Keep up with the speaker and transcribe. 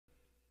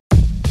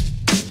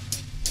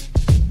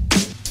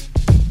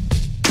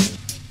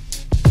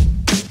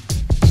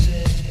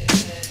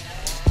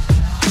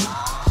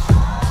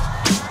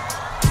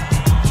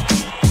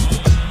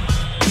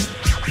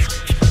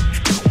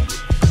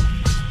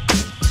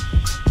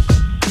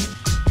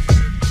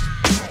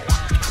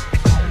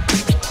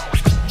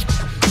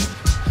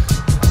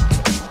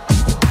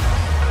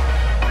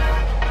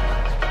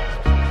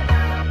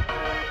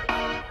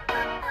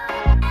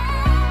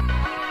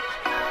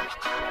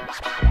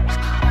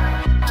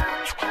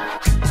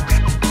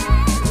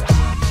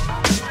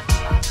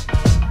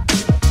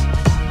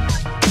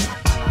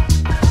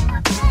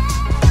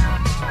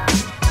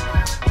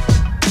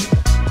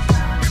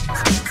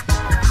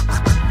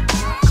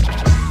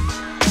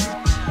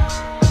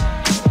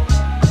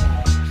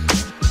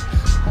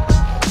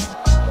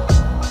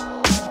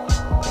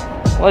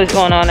What is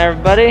going on,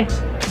 everybody?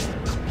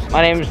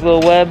 My name is Lil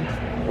Webb.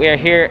 We are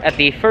here at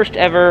the first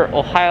ever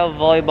Ohio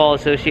Volleyball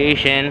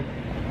Association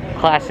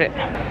Classic.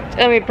 It's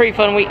gonna be a pretty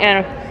fun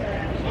weekend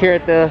here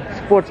at the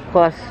Sports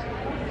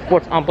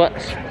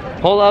Complex.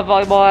 Whole lot of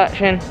volleyball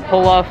action,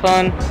 whole lot of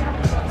fun.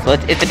 So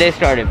let's get the day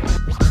started.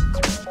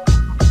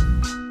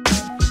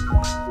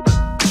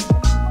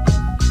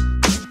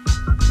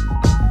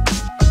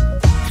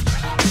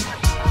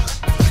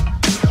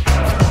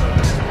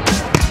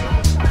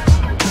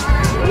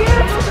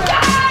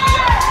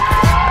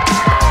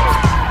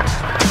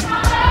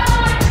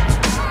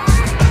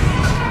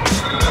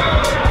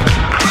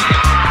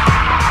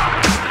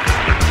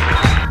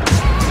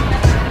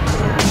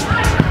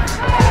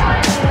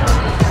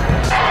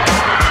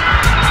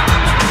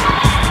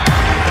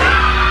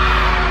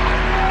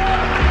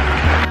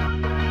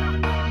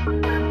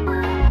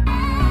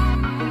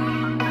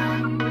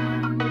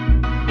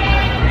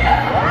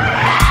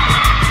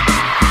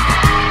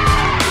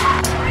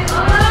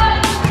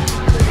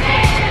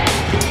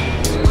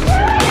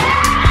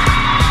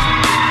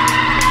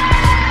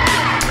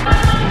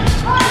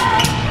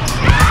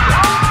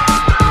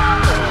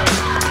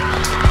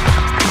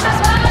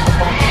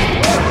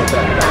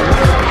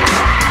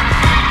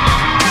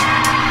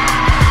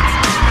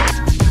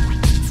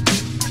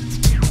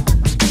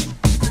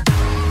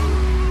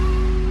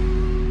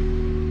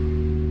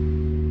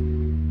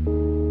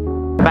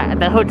 Back at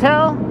the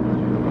hotel,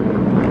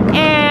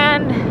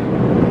 and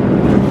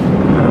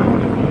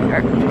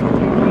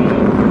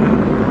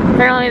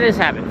apparently this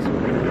happens.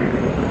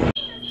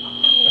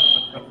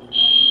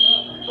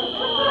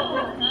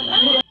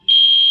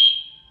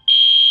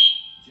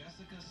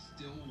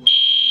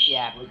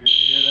 Yeah.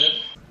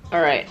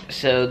 Alright,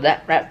 so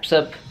that wraps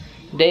up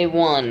day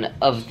one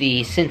of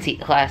the Cincy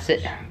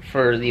Classic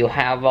for the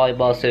Ohio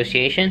Volleyball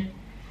Association.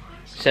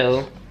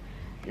 So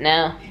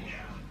now,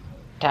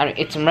 time to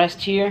get some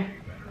rest here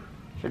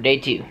for day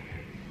two.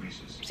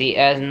 See you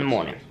guys in the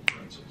morning.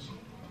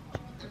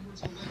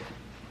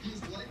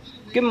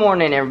 Good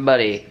morning,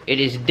 everybody. It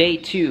is day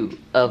two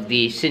of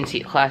the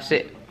Cincy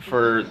Classic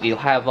for the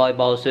Ohio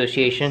Volleyball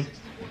Association.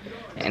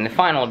 And the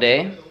final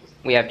day,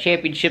 we have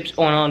championships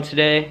going on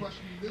today.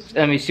 It's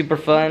gonna be super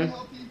fun.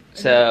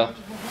 So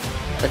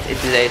let's get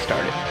the day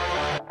started.